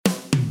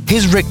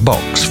Here's Rick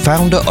Box,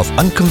 founder of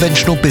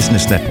Unconventional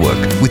Business Network,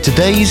 with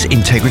today's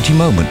Integrity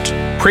Moment.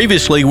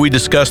 Previously, we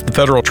discussed the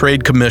Federal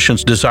Trade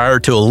Commission's desire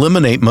to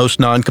eliminate most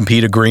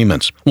non-compete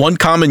agreements. One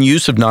common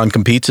use of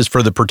non-competes is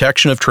for the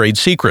protection of trade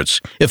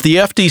secrets. If the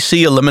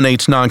FTC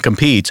eliminates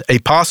non-competes, a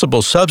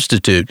possible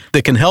substitute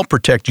that can help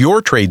protect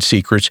your trade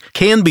secrets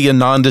can be a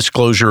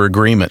non-disclosure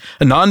agreement.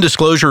 A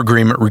non-disclosure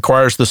agreement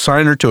requires the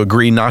signer to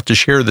agree not to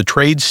share the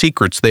trade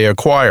secrets they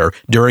acquire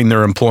during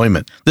their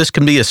employment. This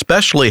can be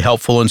especially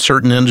helpful in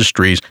certain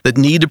industries that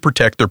need to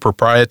protect their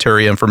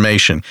proprietary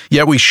information.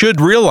 Yet we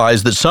should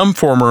realize that some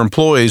former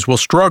employees will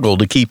struggle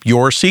to keep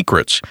your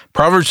secrets.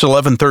 Proverbs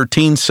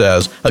 11:13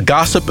 says, "A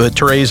gossip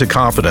betrays a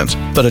confidence,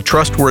 but a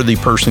trustworthy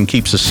person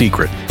keeps a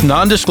secret."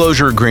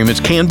 Non-disclosure agreements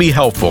can be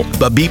helpful,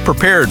 but be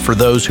prepared for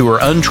those who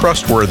are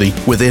untrustworthy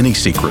with any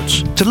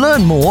secrets. To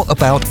learn more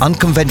about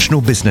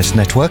Unconventional Business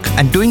Network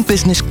and doing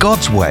business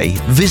God's way,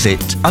 visit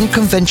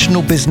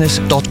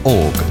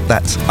unconventionalbusiness.org.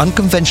 That's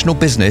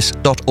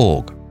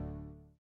unconventionalbusiness.org.